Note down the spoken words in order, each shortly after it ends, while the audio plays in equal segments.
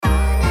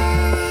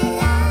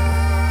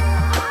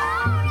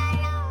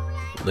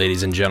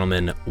Ladies and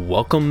gentlemen,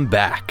 welcome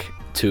back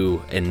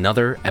to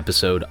another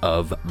episode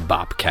of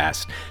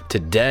Bopcast.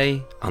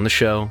 Today on the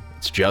show,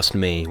 it's just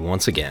me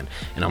once again,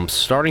 and I'm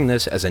starting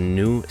this as a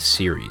new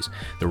series.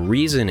 The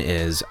reason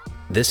is,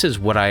 this is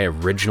what I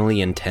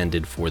originally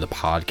intended for the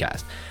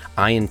podcast.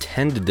 I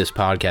intended this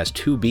podcast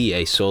to be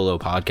a solo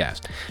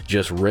podcast,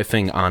 just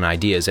riffing on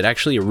ideas. It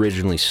actually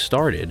originally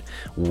started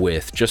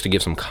with, just to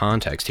give some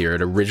context here,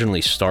 it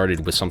originally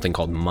started with something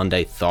called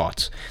Monday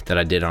Thoughts that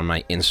I did on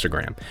my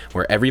Instagram,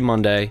 where every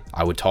Monday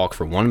I would talk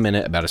for 1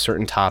 minute about a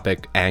certain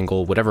topic,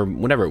 angle,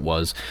 whatever it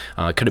was.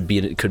 It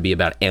could be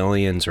about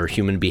aliens or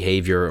human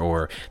behavior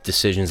or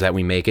decisions that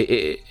we make.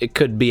 It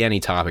could be any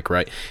topic,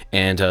 right?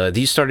 And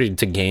these started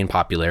to gain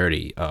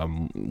popularity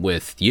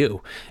with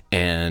you.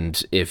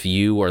 And if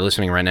you are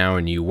listening right now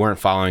and you weren't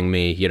following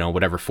me,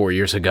 4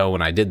 years ago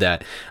when I did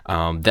that,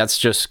 that's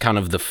just kind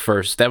of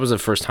that was the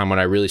first time when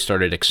I really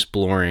started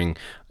exploring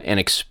and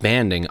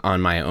expanding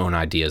on my own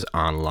ideas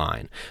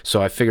online.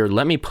 So I figured,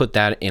 let me put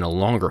that in a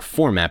longer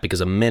format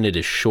because a minute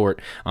is short.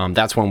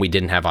 That's when we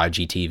didn't have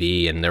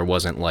IGTV and there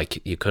wasn't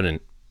you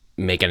couldn't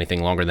make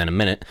anything longer than a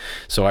minute.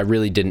 So I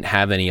really didn't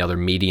have any other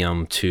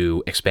medium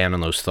to expand on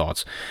those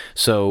thoughts.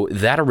 So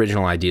that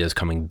original idea is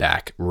coming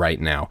back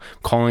right now,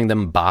 calling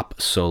them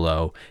Bop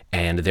Solo,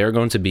 and they're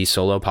going to be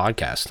solo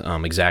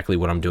podcast. Exactly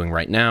what I'm doing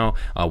right now,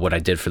 what I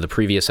did for the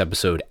previous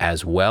episode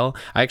as well.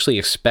 I actually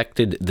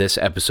expected this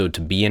episode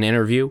to be an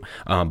interview,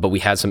 but we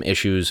had some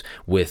issues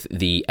with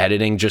the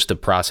editing, just the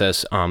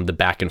process, the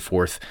back and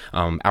forth.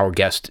 Our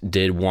guest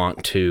did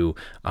want to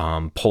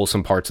pull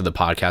some parts of the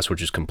podcast,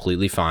 which is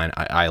completely fine.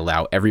 I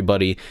allow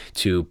everybody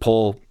to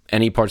pull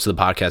any parts of the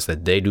podcast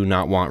that they do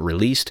not want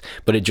released,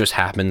 but it just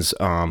happens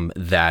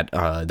that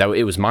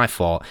it was my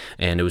fault,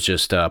 and it was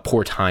just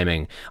poor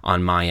timing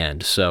on my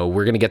end. So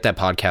we're going to get that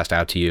podcast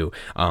out to you,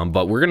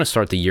 but we're going to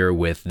start the year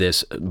with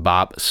this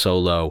Bop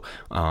Solo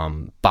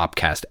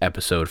Bopcast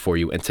episode for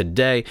you. And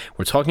today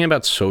we're talking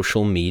about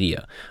social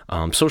media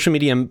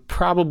and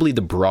probably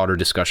the broader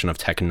discussion of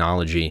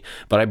technology.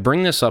 But I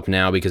bring this up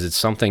now because it's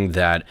something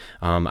that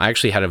I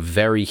actually had a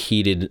very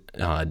heated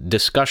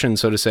discussion,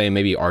 so to say,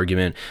 maybe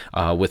argument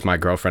with my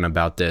girlfriend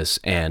about this,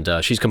 and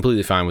she's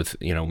completely fine with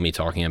me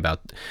talking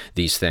about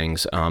these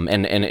things.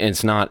 And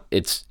it's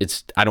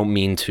I don't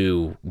mean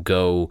to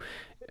go.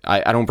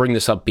 I don't bring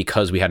this up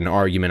because we had an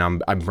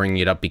argument. I'm bringing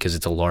it up because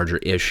it's a larger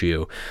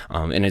issue,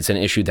 and it's an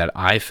issue that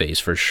I face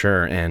for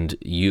sure, and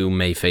you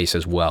may face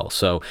as well.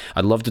 So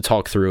I'd love to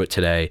talk through it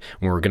today.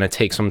 We're going to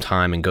take some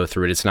time and go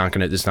through it. It's not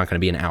going to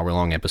be an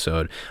hour-long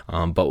episode,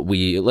 but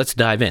let's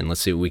dive in.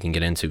 Let's see what we can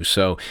get into.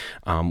 So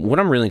what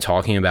I'm really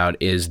talking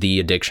about is the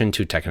addiction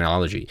to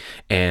technology,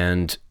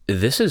 and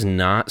this is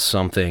not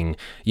something,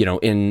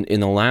 in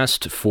the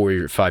last 4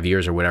 or 5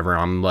 years or whatever,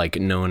 I'm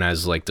known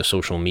as the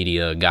social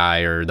media guy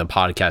or the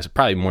podcast,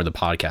 probably more the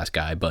podcast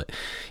guy, but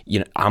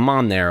I'm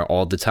on there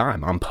all the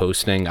time.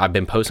 I've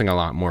been posting a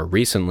lot more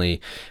recently,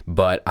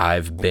 but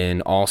I've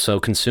been also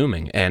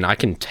consuming, and I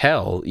can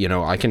tell,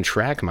 I can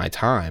track my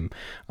time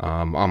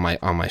on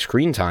my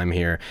screen time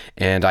here,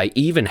 and I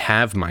even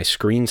have my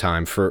screen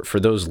time for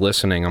those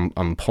listening.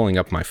 I'm pulling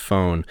up my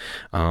phone,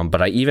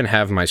 but I even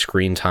have my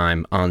screen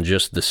time on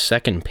just the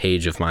second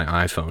page of my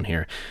iPhone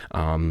here,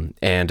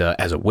 and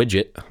as a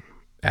widget.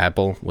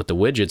 Apple with the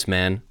widgets,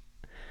 man.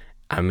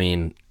 I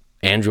mean,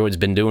 Android's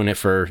been doing it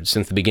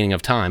since the beginning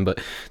of time, but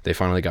they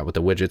finally got with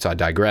the widgets. I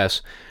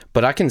digress.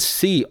 But I can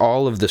see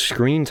all of the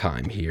screen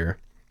time here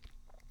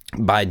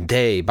by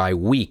day, by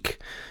week,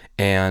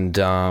 and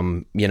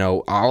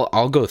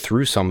I'll go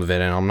through some of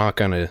it, and I'm not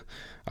gonna.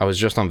 I was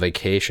just on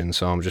vacation,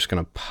 so I'm just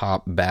gonna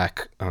pop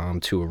back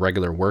to a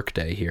regular work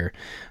day here.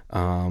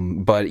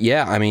 But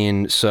yeah, I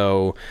mean,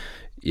 so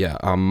yeah,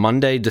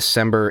 Monday,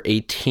 December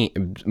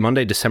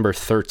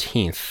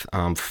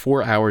 13th,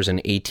 4 hours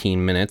and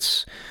 18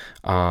 minutes.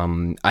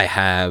 I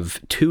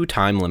have 2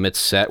 time limits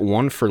set,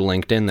 one for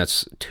LinkedIn,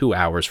 that's 2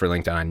 hours for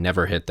LinkedIn, I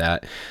never hit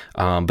that,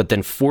 but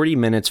then 40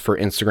 minutes for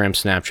Instagram,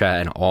 Snapchat,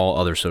 and all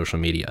other social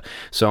media.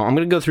 So I'm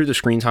going to go through the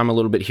screen time a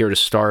little bit here to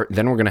start,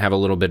 then we're going to have a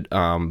little bit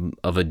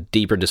of a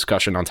deeper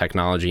discussion on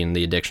technology and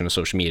the addiction of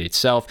social media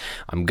itself.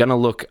 I'm going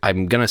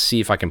to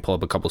see if I can pull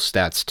up a couple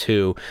stats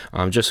too,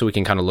 just so we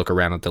can kind of look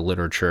around at the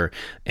literature,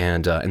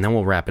 and then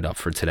we'll wrap it up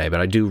for today.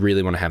 But I do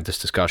really want to have this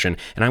discussion,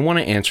 and I want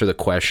to answer the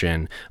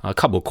question, a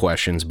couple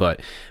questions, but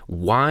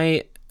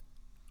why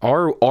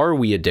are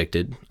we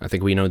addicted? I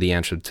think we know the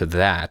answer to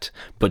that,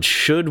 but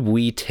should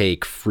we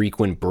take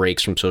frequent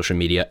breaks from social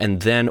media,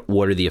 and then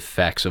what are the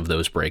effects of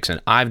those breaks? And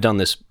I've done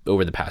this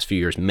over the past few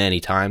years many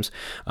times,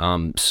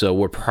 so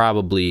we're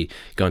probably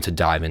going to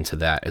dive into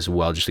that as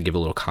well, just to give a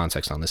little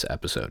context on this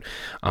episode.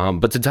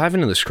 But to dive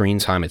into the screen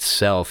time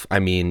itself, I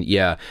mean,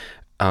 yeah,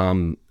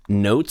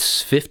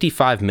 notes,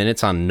 55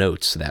 minutes on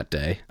notes that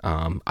day.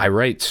 I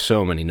write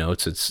so many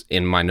notes. It's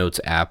in my notes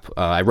app.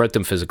 I write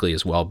them physically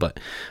as well, but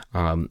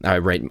I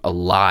write a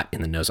lot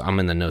in the notes. I'm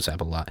in the notes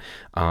app a lot.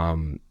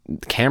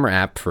 Camera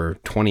app for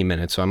 20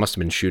 minutes, so I must have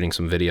been shooting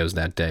some videos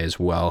that day as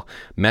well.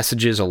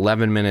 Messages,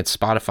 11 minutes.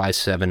 Spotify,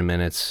 7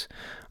 minutes.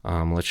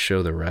 Let's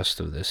show the rest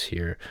of this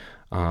here.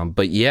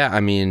 But yeah, I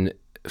mean,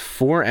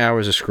 4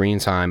 hours of screen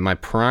time, my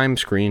prime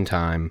screen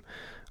time,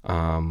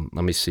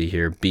 let me see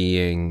here,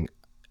 being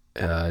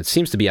it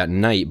seems to be at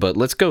night, but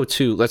let's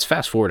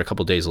fast forward a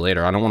couple days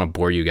later. I don't want to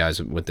bore you guys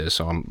with this,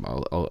 so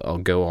I'll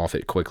go off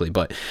it quickly.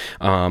 But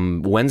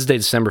Wednesday,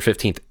 December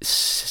 15th,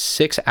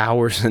 6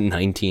 hours and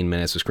 19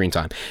 minutes of screen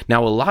time.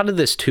 Now, a lot of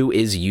this too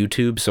is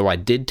YouTube, so I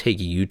did take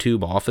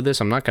YouTube off of this.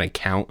 I'm not going to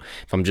count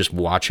if I'm just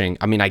watching.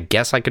 I mean, I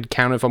guess I could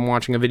count if I'm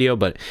watching a video,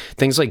 but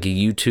things like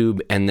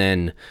YouTube and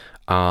then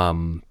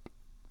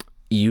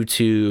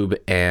YouTube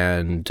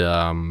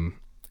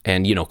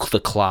and you know, the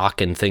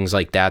clock and things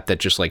like that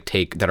just like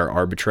that are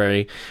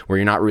arbitrary, where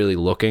you're not really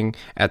looking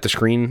at the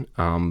screen.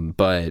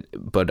 But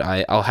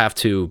I'll have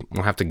to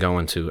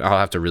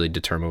really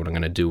determine what I'm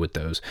going to do with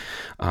those.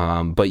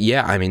 But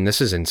yeah, I mean,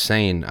 this is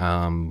insane.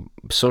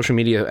 Social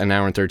media, an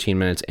hour and 13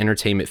 minutes,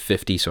 entertainment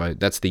 50. So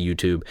that's the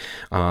YouTube,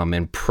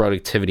 and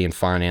productivity and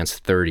finance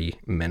 30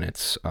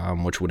 minutes,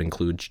 which would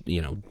include,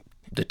 you know,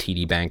 the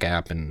TD Bank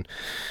app and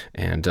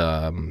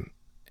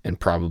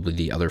probably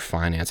the other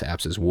finance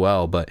apps as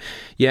well. But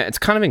yeah, it's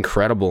kind of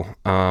incredible.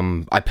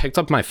 I picked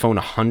up my phone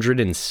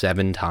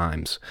 107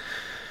 times.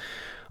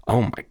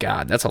 Oh my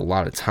God, that's a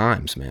lot of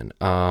times, man.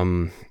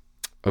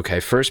 Okay,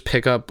 first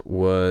pickup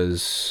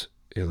was,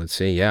 let's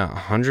see,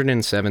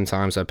 107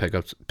 times I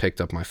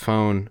picked up my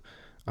phone.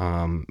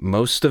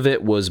 Most of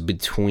it was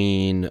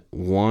between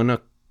 1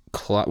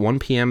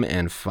 p.m.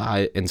 and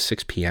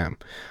 6 p.m.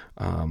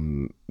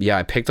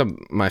 I picked up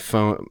my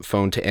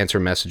phone to answer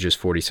messages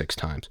 46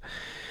 times.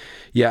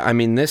 Yeah, I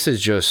mean, this is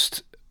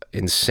just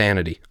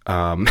insanity.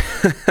 And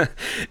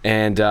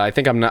I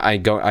think I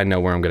know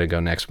where I'm going to go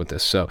next with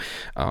this. So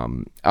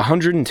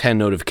 110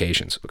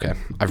 notifications. Okay,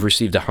 I've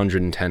received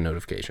 110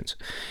 notifications.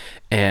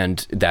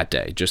 And that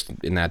day, just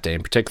in that day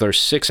in particular,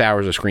 6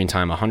 hours of screen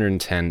time,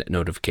 110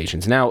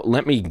 notifications. Now,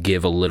 let me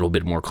give a little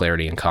bit more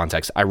clarity and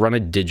context. I run a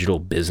digital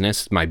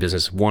business. My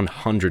business is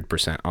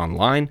 100%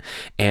 online,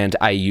 and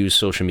I use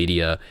social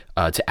media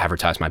to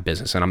advertise my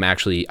business. And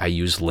I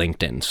use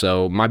LinkedIn.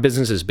 So my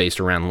business is based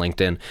around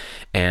LinkedIn,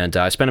 and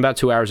I spend about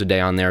 2 hours a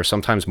day on there,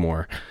 sometimes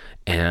more.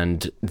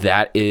 And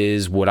that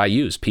is what I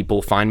use.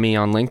 People find me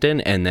on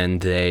LinkedIn, and then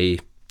they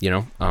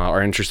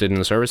are interested in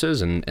the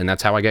services, and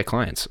that's how I get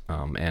clients.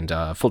 And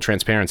full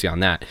transparency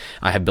on that,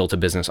 I have built a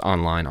business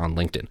online on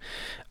LinkedIn.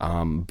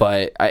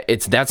 But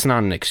that's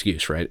not an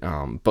excuse, right?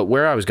 But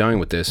where I was going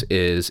with this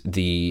is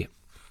the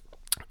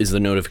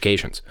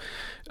notifications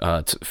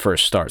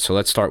first start. So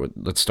let's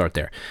start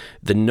there.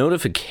 The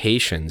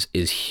notifications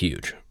is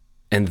huge.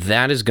 And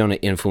that is going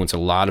to influence a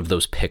lot of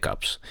those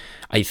pickups.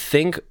 I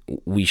think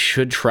we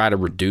should try to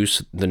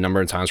reduce the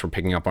number of times we're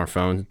picking up our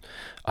phone,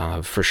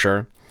 for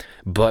sure.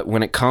 But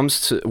when it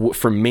comes to,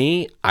 for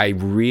me, I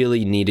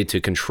really needed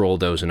to control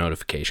those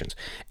notifications.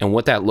 And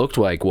what that looked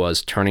like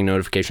was turning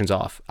notifications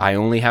off. I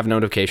only have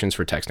notifications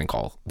for text and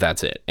call.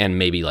 That's it. And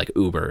maybe like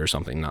Uber or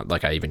something. Not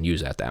like I even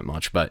use that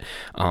much. But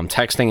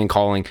texting and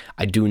calling,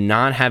 I do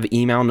not have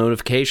email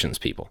notifications,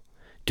 people.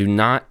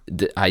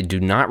 I do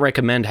not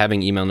recommend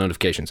having email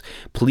notifications.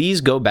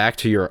 Please go back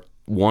to your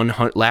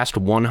last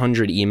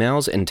 100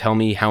 emails and tell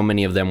me how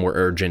many of them were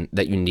urgent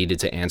that you needed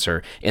to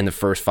answer in the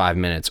first 5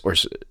 minutes,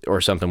 or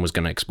something was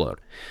going to explode.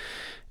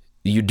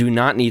 You do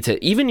not need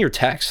to, even your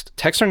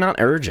texts are not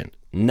urgent.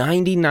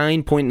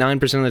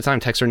 99.9% of the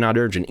time, texts are not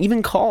urgent.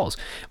 Even calls.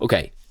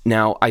 Okay,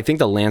 now I think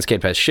the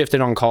landscape has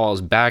shifted on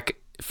calls. Back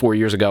 4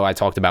 years ago, I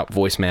talked about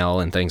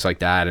voicemail and things like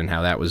that, and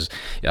how that was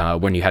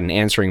when you had an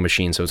answering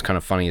machine. So it's kind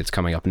of funny it's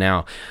coming up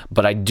now.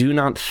 But I do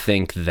not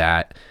think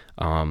that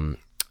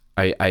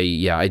I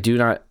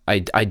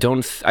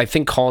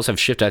think calls have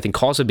shifted. I think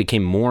calls have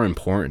become more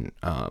important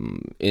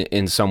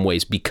in some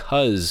ways,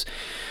 because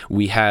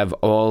we have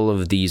all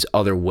of these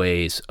other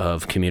ways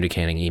of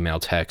communicating: email,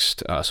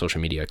 text, social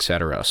media,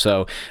 etc.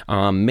 So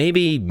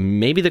maybe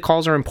the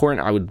calls are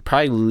important. I would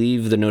probably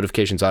leave the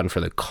notifications on for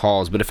the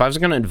calls. But if I was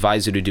going to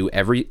advise you to do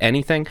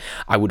anything,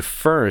 I would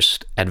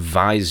first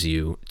advise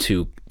you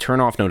to turn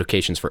off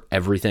notifications for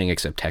everything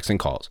except text and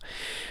calls.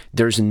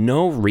 There's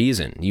no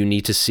reason you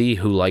need to see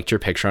who liked your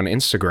picture on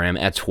Instagram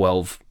at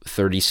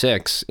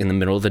 12:36 in the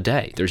middle of the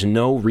day. There's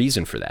no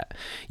reason for that.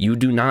 You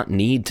do not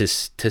need to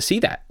see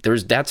that.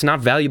 That's not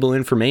valuable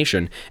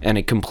information, and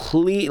it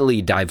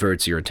completely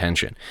diverts your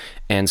attention.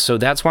 And so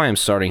that's why I'm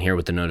starting here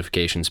with the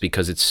notifications,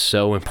 because it's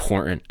so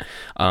important.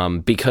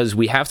 Because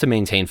we have to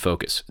maintain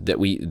focus.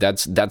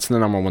 That's the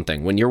number one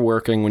thing. When you're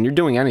working, when you're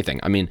doing anything,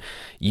 I mean,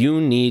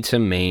 you need to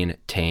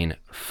maintain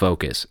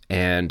focus.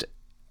 And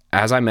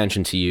as I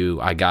mentioned to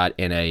you, I got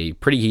in a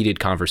pretty heated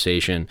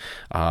conversation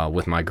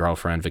with my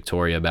girlfriend,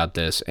 Victoria, about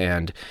this.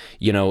 And,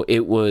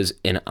 it was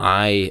an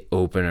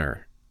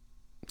eye-opener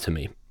to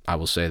me. I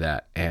will say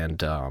that.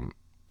 And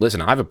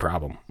listen, I have a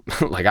problem.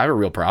 I have a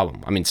real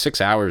problem. I mean, 6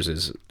 hours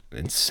is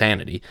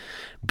insanity,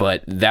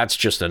 but that's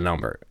just a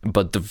number.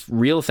 But the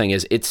real thing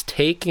is, it's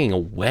taking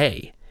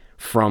away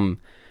from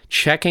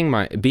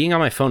being on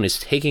my phone is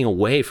taking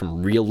away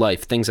from real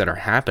life things that are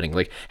happening.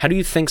 How do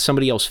you think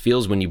somebody else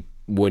feels when you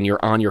when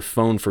you're on your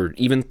phone for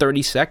even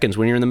 30 seconds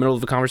when you're in the middle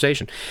of a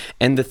conversation.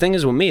 And the thing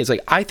is with me, it's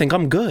like, I think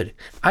I'm good.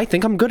 I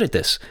think I'm good at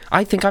this.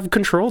 I think I've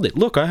controlled it.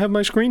 Look, I have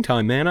my screen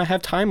time, man. I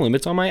have time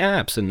limits on my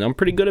apps and I'm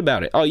pretty good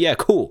about it. Oh yeah,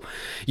 cool.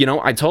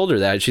 I told her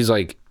that. She's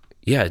like,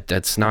 yeah,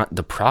 that's not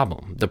the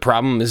problem. The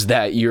problem is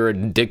that you're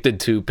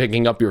addicted to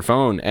picking up your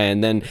phone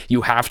and then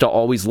you have to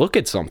always look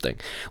at something.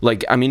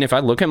 Like, I mean, if I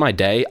look at my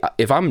day,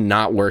 if I'm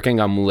not working,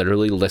 I'm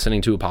literally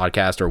listening to a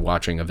podcast or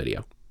watching a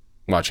video,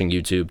 watching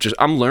YouTube.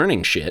 I'm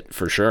learning shit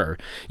for sure,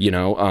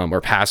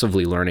 or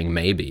passively learning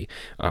maybe,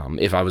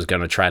 if I was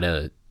going to try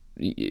to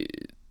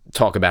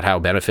talk about how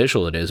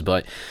beneficial it is.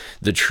 But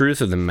the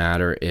truth of the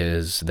matter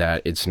is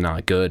that it's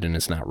not good and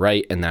it's not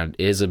right. And that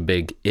is a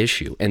big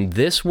issue. And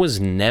this was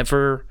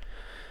never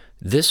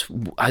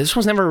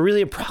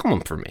really a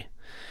problem for me.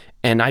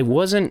 And I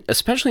wasn't,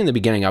 especially in the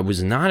beginning, I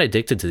was not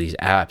addicted to these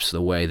apps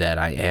the way that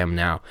I am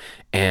now.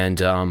 And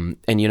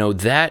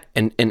that,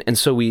 and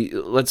so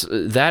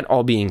that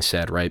all being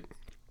said, right?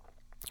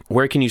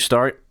 Where can you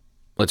start?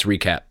 Let's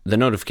recap the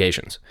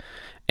notifications.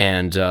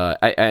 And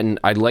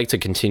I'd like to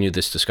continue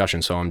this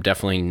discussion, so I'm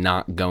definitely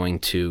not going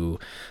to,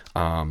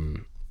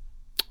 I'm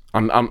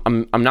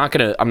not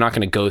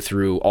gonna go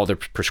through all the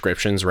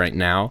prescriptions right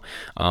now,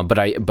 but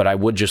I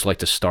would just like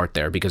to start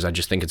there because I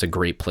just think it's a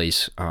great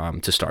place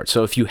to start.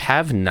 So if you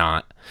have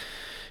not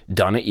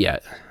done it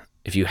yet,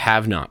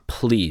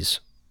 please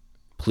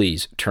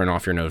turn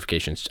off your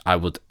notifications.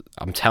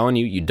 I'm telling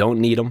you, you don't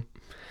need them,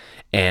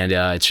 and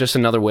it's just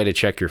another way to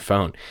check your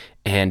phone.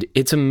 And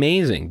it's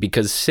amazing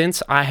because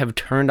since I have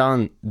turned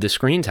on the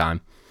screen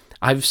time,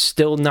 I've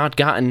still not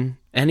gotten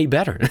any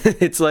better.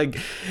 It's like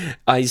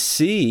I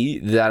see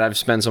that I've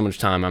spent so much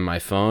time on my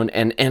phone,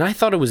 and I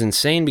thought it was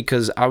insane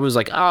because I was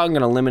like, oh, I'm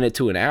gonna limit it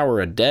to an hour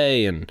a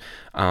day, and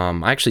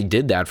I actually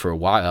did that for a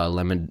while.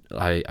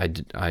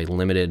 I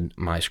limited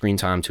my screen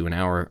time to an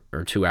hour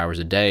or 2 hours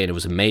a day, and it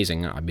was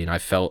amazing. I mean, I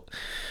felt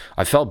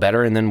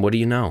better, and then what do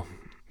you know?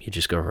 You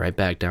just go right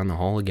back down the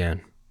hole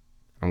again.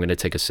 I'm gonna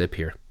take a sip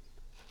here,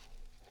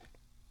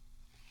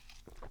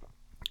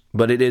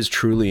 but it is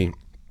truly,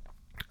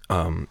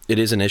 it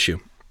is an issue.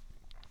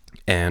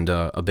 And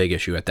a big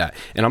issue at that.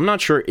 And I'm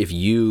not sure if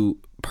you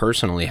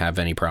personally have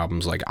any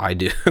problems like I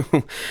do,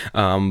 but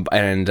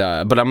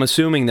I'm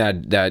assuming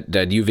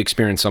that you've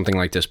experienced something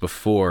like this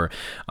before,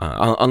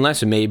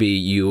 unless maybe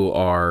you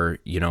are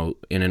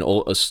in an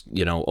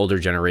older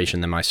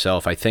generation than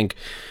myself. I think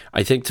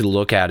to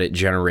look at it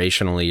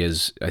generationally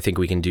is, I think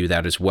we can do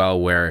that as well.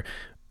 Where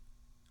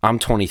I'm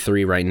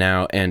 23 right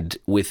now, and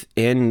we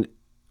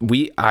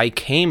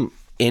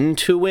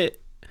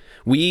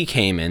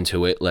came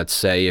into it, let's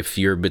say, if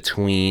you're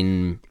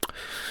between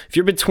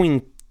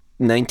 20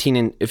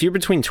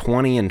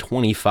 and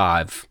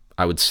 25,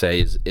 I would say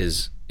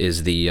is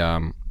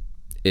the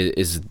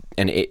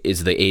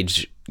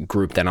age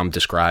group that I'm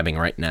describing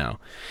right now.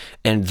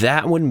 And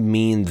that would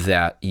mean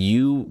that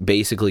you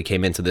basically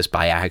came into this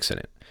by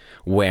accident,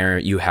 where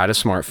you had a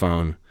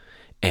smartphone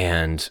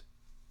and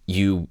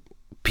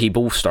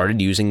people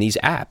started using these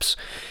apps.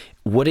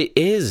 What it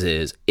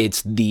is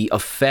it's the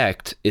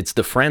effect, it's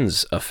the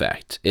friends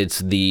effect, it's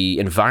the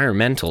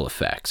environmental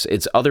effects,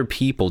 it's other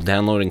people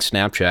downloading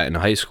Snapchat in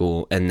high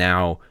school, and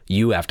now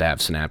you have to have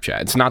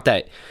Snapchat. It's not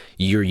that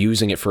you're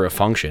using it for a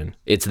function,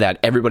 it's that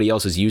everybody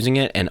else is using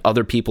it and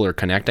other people are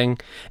connecting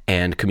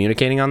and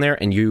communicating on there,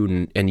 and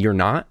you're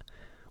not.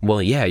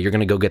 Well, yeah, you're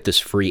gonna go get this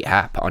free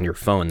app on your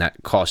phone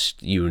that costs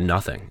you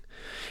nothing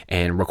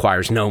and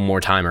requires no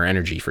more time or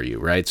energy for you,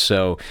 right?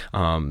 So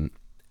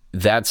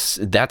that's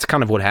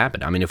kind of what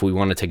happened. I mean, if we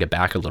want to take it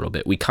back a little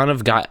bit, we kind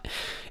of got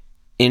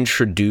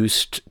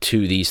introduced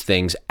to these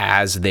things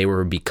as they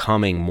were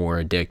becoming more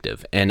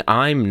addictive. And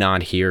I'm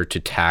not here to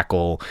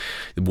tackle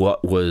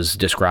what was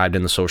described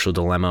in The Social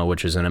Dilemma,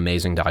 which is an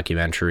amazing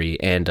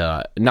documentary. And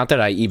not that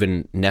I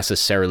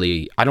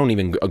don't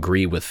even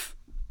agree with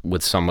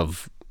some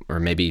of, or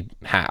maybe,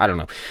 I don't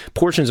know,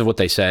 portions of what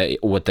they say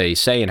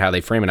and how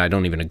they frame it, I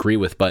don't even agree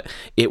with, but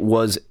it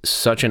was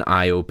such an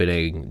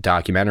eye-opening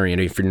documentary. And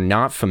if you're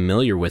not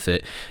familiar with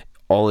it,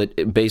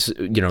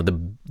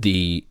 the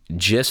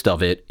gist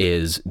of it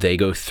is they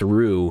go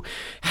through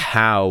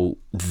how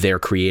they're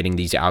creating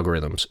these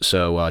algorithms.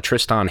 So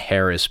Tristan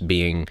Harris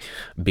being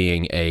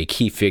a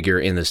key figure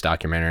in this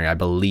documentary, I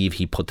believe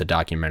he put the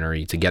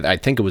documentary together. I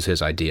think it was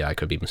his idea. I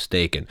could be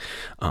mistaken.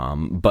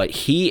 But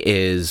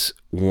he's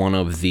one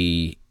of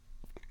the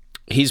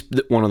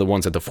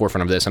ones at the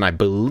forefront of this, and I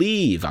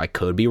believe, I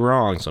could be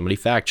wrong, somebody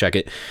fact check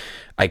it,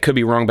 I could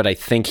be wrong, but I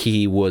think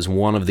he was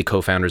one of the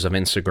co-founders of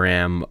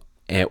Instagram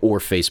or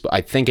Facebook.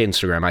 I think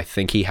Instagram. I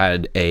think he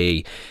had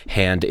a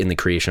hand in the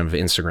creation of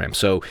Instagram.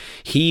 So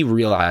he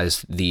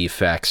realized the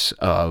effects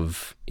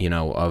of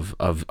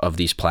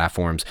these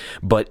platforms.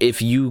 But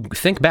if you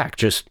think back,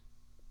 just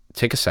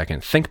take a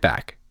second, think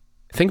back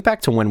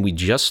to when we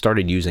just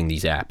started using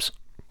these apps.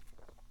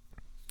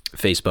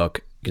 Facebook,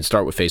 you can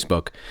start with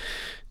Facebook.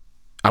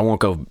 I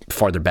won't go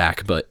farther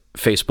back, but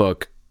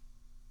Facebook,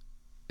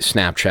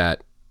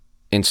 Snapchat,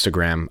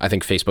 Instagram, I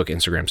think Facebook,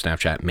 Instagram,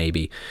 Snapchat,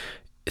 maybe.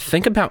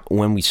 Think about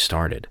when we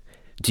started.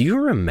 do you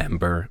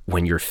remember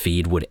when your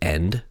feed would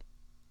end?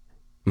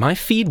 My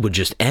feed would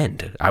just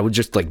end. I would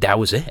just, like, that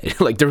was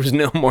it. Like, there was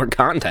no more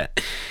content.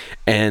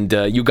 And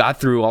you got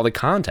through all the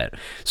content.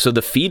 So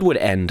the feed would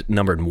end,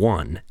 number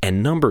one.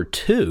 And number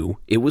two,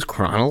 it was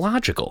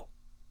chronological.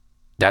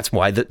 That's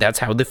why that's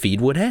how the feed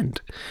would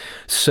end.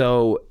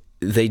 So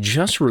they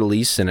just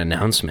released an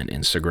announcement,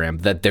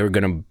 Instagram, that they're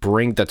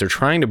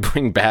trying to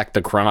bring back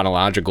the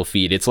chronological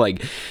feed. It's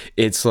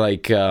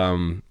like,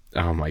 oh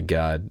my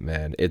God,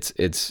 man.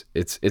 It's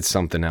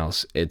something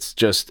else. It's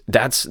just,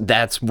 that's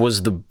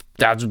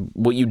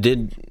what you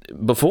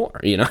did before,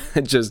 you know?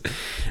 It just,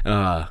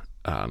 oh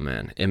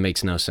man, it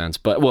makes no sense.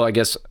 But, well, I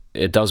guess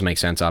it does make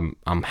sense. I'm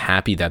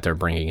happy that they're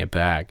bringing it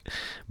back,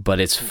 but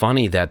it's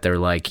funny that they're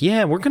like,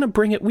 yeah, we're going to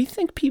bring it. We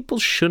think people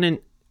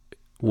shouldn't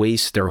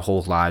waste their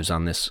whole lives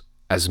on this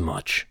as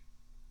much.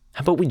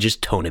 How about we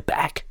just tone it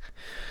back?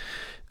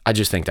 I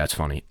just think that's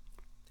funny.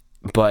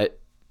 But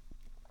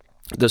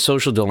The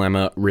Social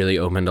Dilemma really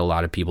opened a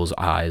lot of people's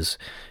eyes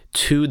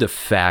to the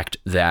fact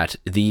that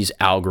these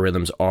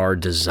algorithms are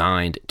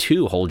designed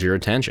to hold your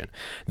attention.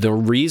 The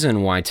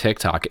reason why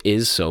TikTok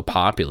is so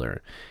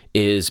popular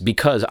is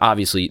because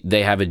obviously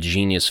they have a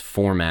genius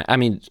format. I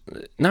mean,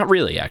 not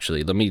really,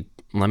 actually. Let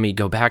me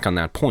go back on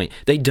that point.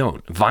 They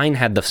don't. Vine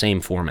had the same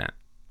format.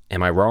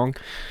 Am I wrong?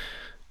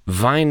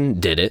 Vine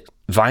did it.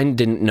 Vine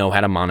didn't know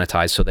how to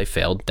monetize, so they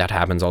failed. That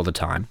happens all the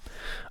time.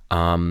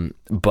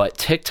 But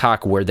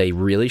TikTok, where they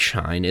really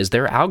shine, is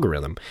their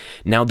algorithm.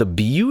 Now, the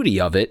beauty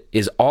of it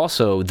is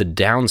also the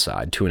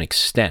downside to an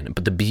extent.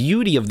 But the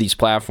beauty of these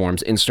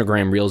platforms,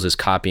 Instagram Reels is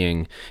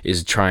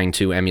trying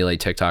to emulate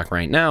TikTok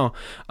right now.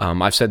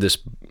 I've said this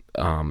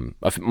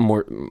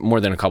more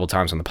than a couple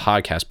times on the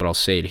podcast, but I'll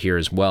say it here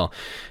as well.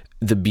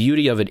 The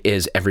beauty of it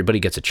is everybody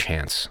gets a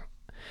chance.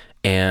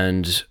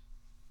 And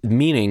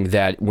meaning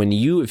that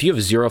if you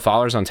have 0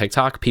 followers on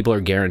TikTok, people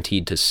are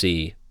guaranteed to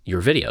see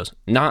your videos.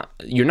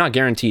 You're not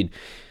guaranteed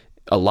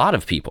a lot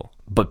of people,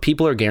 but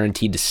people are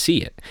guaranteed to see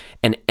it.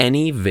 And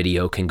any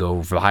video can go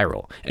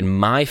viral. And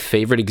my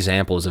favorite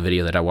example is a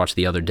video that I watched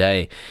the other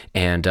day.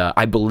 And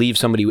I believe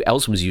somebody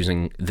else was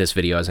using this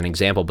video as an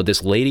example, but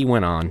this lady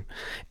went on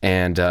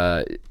and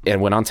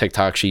went on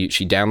TikTok. She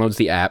downloads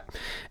the app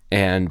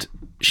and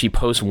she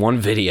posts one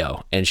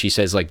video and she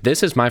says, like,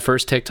 this is my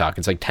first TikTok.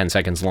 It's like 10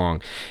 seconds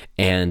long.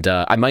 And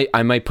I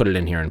might put it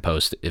in here and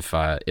post if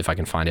I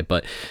can find it,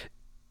 but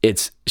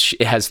it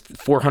has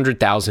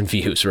 400,000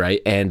 views,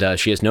 right? And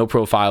she has no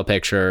profile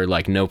picture,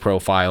 like no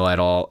profile at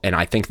all. And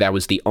I think that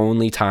was the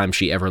only time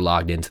she ever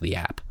logged into the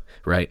app,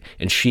 right?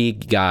 And she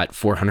got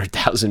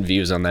 400,000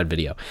 views on that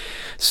video.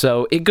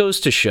 So it goes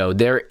to show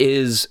there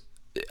is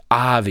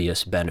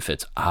obvious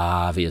benefits.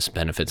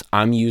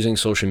 I'm using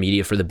social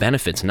media for the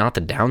benefits, not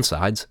the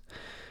downsides,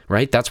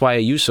 right? That's why I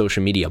use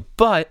social media.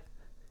 But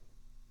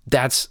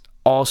that's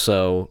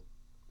also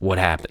what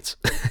happens.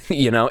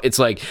 You know, it's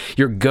like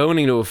you're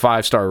going to a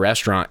 5-star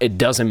restaurant. It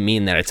doesn't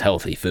mean that it's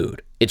healthy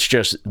food. It's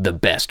just the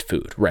best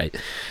food, right?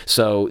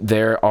 So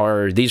there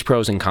are these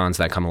pros and cons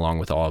that come along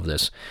with all of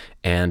this.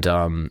 And,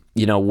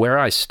 you know, where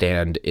I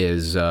stand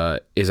is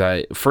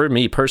for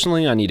me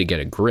personally, I need to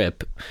get a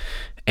grip.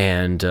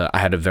 And I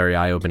had a very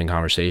eye-opening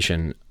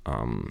conversation,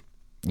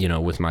 you know,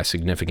 with my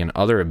significant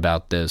other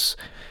about this.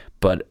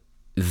 But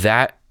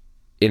that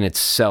in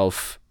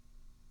itself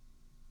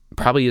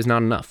probably is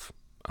not enough.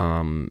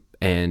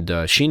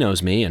 And she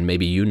knows me, and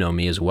maybe you know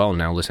me as well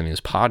now listening to this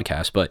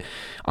podcast, but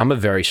I'm a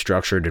very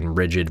structured and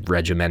rigid,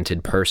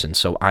 regimented person.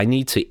 So I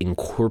need to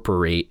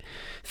incorporate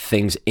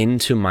things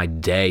into my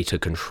day to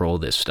control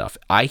this stuff.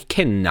 I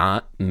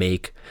cannot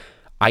make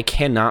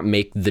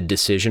the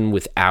decision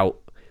without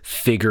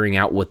figuring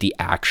out what the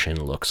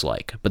action looks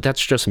like. But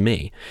that's just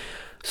me.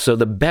 So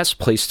the best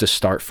place to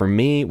start for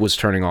me was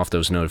turning off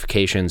those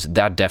notifications.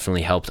 That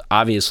definitely helped.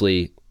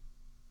 Obviously,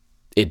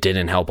 it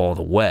didn't help all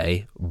the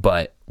way,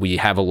 but we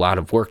have a lot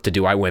of work to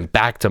do. I went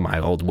back to my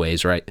old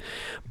ways, right?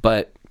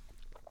 But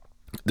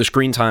the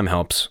screen time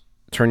helps.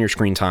 Turn your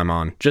screen time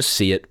on. Just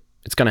see it.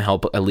 It's going to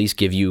help at least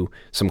give you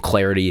some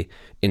clarity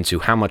into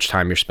how much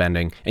time you're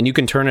spending. And you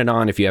can turn it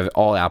on if you have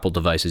all Apple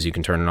devices. You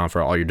can turn it on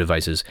for all your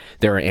devices.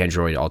 There are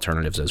Android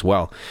alternatives as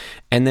well.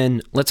 And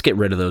then let's get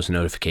rid of those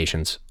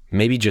notifications.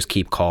 Maybe just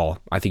keep call.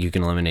 I think you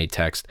can eliminate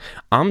text.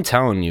 I'm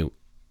telling you,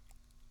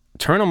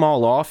 turn them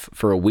all off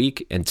for a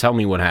week and tell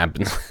me what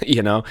happens,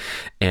 you know?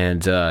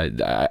 And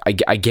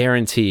I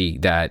guarantee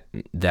that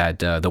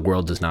the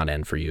world does not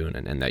end for you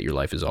and that your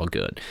life is all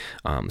good.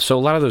 So a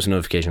lot of those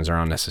notifications are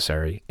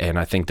unnecessary. And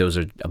I think those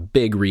are a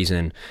big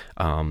reason,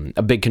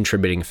 a big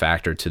contributing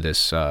factor to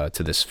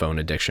this phone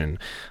addiction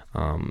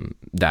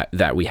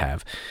that we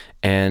have.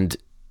 And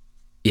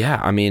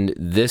yeah, I mean,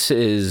 this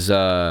is,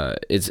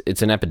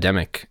 it's an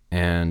epidemic,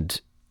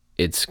 and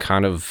it's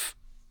kind of,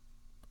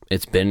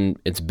 it's been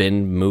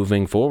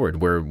moving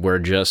forward. We're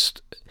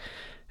just,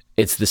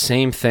 it's the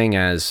same thing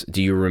as,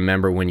 do you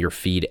remember when your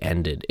feed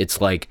ended?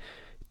 It's like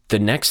the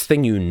next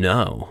thing you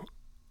know,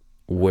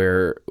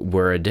 we're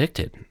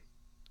addicted.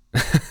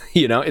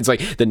 It's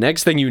like the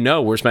next thing you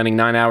know, we're spending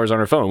 9 hours on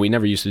our phone. We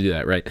never used to do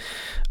that, right?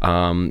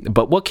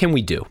 But what can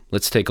we do?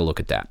 Let's take a look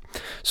at that.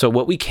 So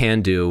what we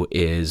can do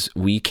is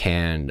we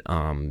can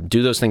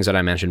do those things that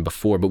I mentioned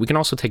before, but we can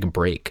also take a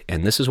break.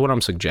 And this is what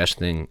I'm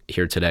suggesting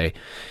here today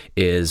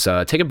is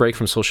take a break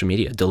from social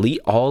media. Delete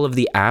all of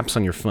the apps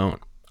on your phone.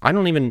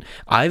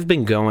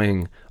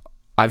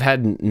 I've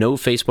had no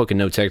Facebook and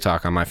no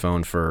TikTok on my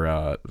phone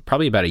for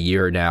probably about a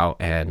year now,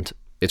 and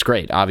it's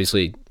great.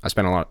 Obviously, I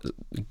spend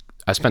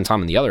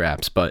time on the other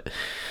apps, but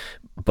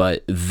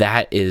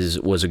that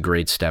was a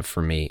great step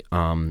for me.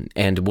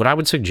 And what I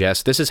would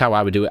suggest, this is how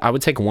I would do it. I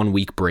would take a 1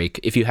 week break.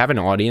 If you have an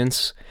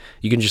audience,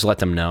 you can just let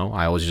them know.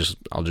 I'll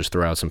just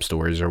throw out some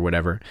stories or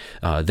whatever.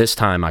 This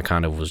time I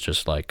kind of was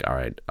just like, all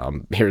right,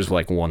 here's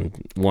like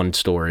one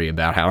story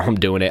about how I'm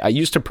doing it. I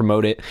used to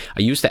promote it.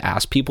 I used to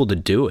ask people to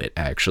do it,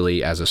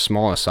 actually, as a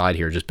small aside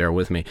here, just bear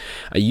with me.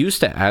 I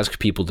used to ask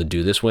people to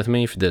do this with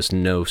me for this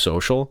no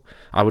social,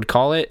 I would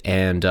call it,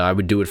 and I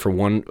would do it for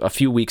a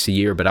few weeks a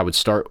year, but I would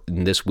start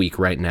this week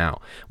right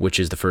now, which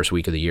is the first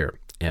week of the year,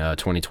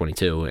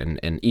 2022,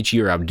 and each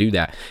year I would do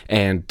that,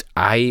 and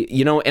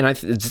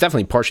it's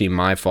definitely partially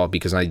my fault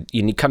because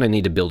you kind of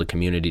need to build a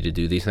community to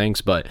do these things,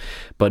 but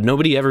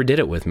nobody ever did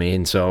it with me,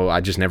 and so I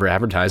just never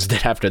advertised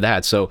it after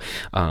that. So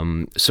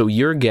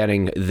you're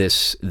getting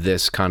this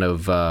kind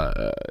of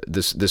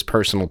this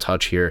personal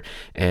touch here,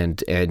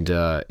 and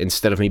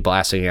instead of me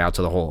blasting it out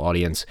to the whole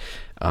audience,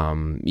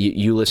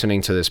 you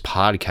listening to this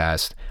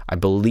podcast, I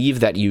believe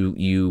that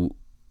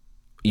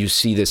you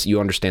see this, you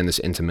understand this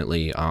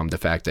intimately, the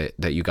fact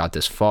that you got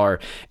this far,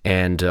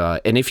 and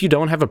if you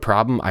don't have a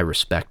problem, I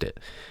respect it.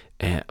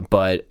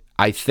 But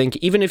I think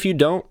even if you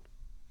don't,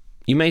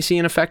 you may see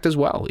an effect as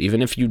well.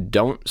 Even if you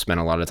don't spend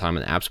a lot of time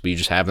on apps, but you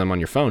just have them on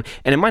your phone,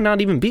 and it might not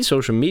even be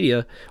social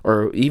media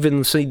or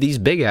even say these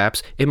big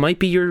apps. It might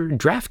be your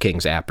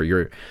DraftKings app or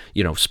your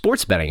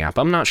sports betting app.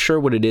 I'm not sure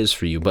what it is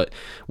for you, but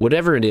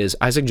whatever it is,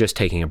 I suggest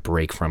taking a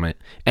break from it.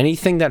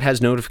 Anything that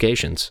has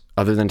notifications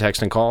other than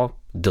text and call,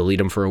 delete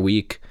them for a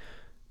week,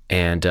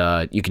 and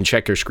you can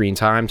check your screen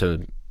time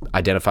to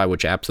identify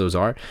which apps those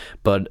are,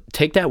 but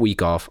take that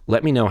week off.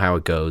 Let me know how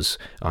it goes.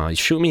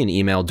 Shoot me an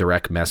email,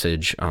 direct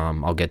message,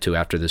 I'll get to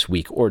after this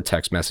week, or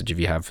text message if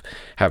you have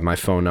my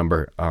phone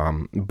number,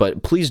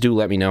 but please do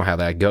let me know how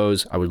that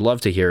goes. I would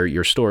love to hear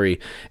your story,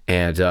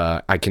 and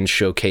I can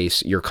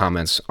showcase your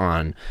comments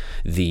on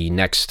the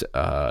next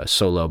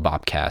solo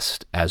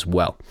Bopcast as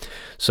well.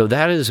 So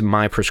that is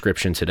my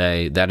prescription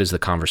today. That is the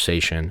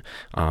conversation.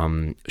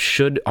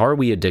 Are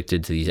we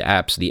addicted to these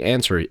apps? The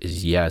answer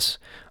is yes.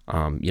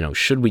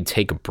 Should we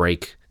take a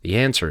break? The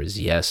answer is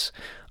yes.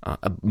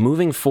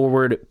 Moving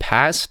forward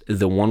past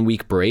the 1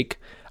 week break,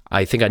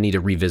 I think I need to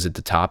revisit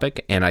the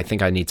topic, and I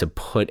think I need to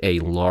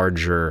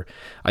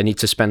I need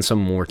to spend some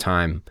more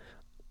time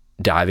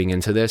diving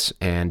into this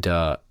and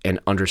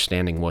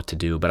understanding what to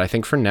do. But I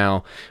think for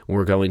now,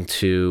 we're going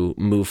to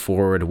move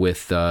forward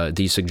with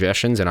these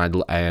suggestions, and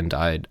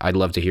I'd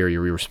love to hear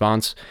your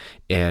response,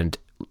 and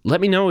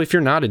let me know if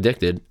you're not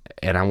addicted,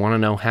 and I want to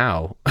know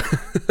how.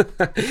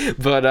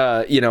 But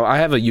I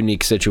have a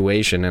unique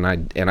situation, and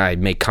I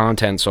make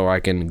content so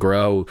I can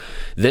grow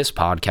this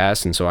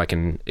podcast, and so I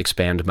can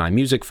expand my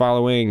music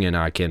following, and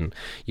I can,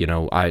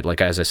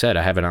 as I said,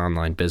 I have an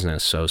online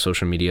business, so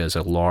social media is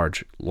a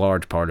large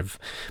part of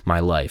my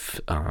life,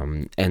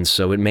 and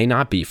so it may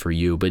not be for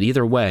you, but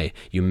either way,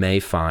 you may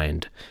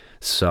find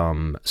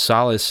some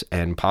solace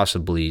and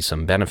possibly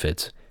some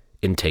benefits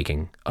in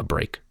taking a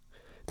break.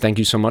 Thank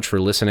you so much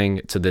for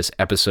listening to this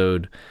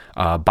episode,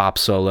 Bop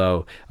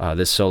Solo,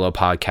 this solo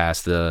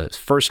podcast, the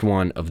first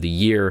one of the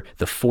year,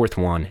 the fourth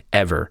one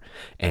ever,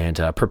 and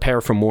prepare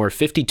for more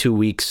 52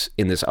 weeks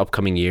in this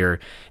upcoming year,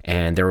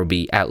 and there will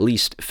be at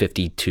least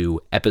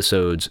 52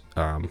 episodes,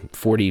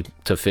 40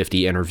 to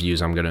 50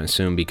 interviews, I'm going to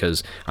assume,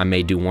 because I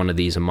may do one of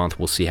these a month.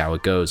 We'll see how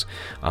it goes.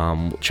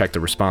 We'll check the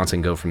response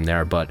and go from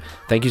there, but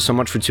thank you so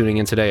much for tuning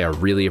in today. I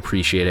really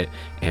appreciate it,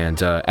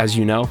 and as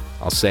you know,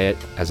 I'll say it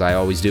as I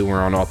always do,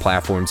 we're on all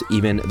platforms,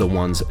 even the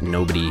ones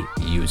nobody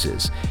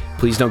uses.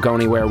 Please don't go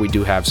anywhere. We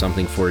do have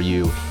something for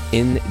you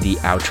in the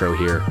outro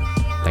here.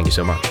 Thank you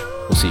so much.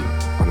 We'll see you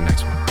on the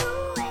next one.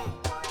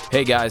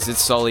 Hey guys, it's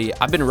Sully.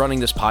 I've been running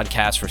this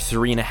podcast for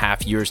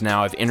 3.5 years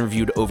now. I've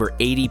interviewed over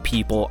 80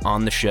 people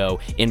on the show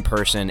in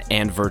person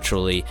and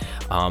virtually.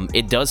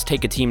 It does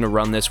take a team to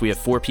run this. We have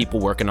 4 people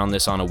working on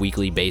this on a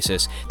weekly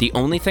basis. The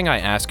only thing I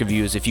ask of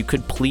you is if you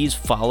could please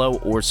follow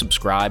or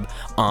subscribe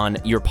on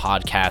your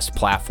podcast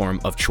platform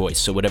of choice.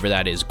 So whatever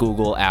that is,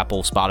 Google,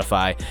 Apple,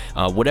 Spotify,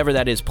 whatever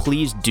that is,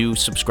 please do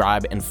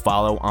subscribe and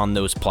follow on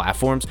those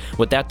platforms.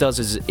 What that does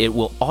is it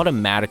will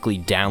automatically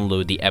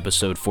download the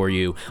episode for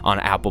you on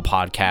Apple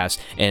Podcasts, Podcast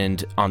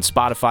and on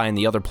Spotify and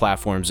the other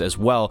platforms as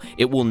well,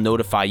 it will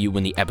notify you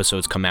when the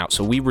episodes come out.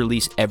 So we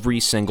release every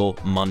single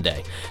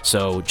Monday.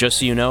 So just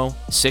so you know,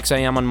 6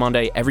 a.m. on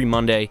Monday,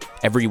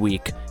 every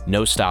week,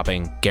 no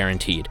stopping,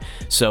 guaranteed.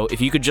 So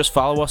if you could just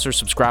follow us or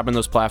subscribe on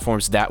those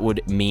platforms, that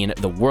would mean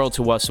the world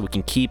to us, so we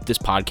can keep this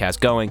podcast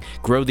going,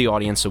 grow the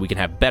audience, so we can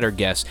have better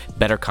guests,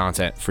 better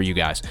content for you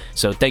guys.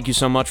 So thank you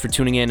so much for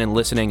tuning in and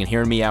listening and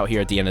hearing me out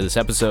here at the end of this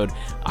episode.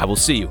 I will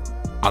see you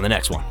on the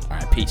next one. All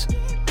right, peace.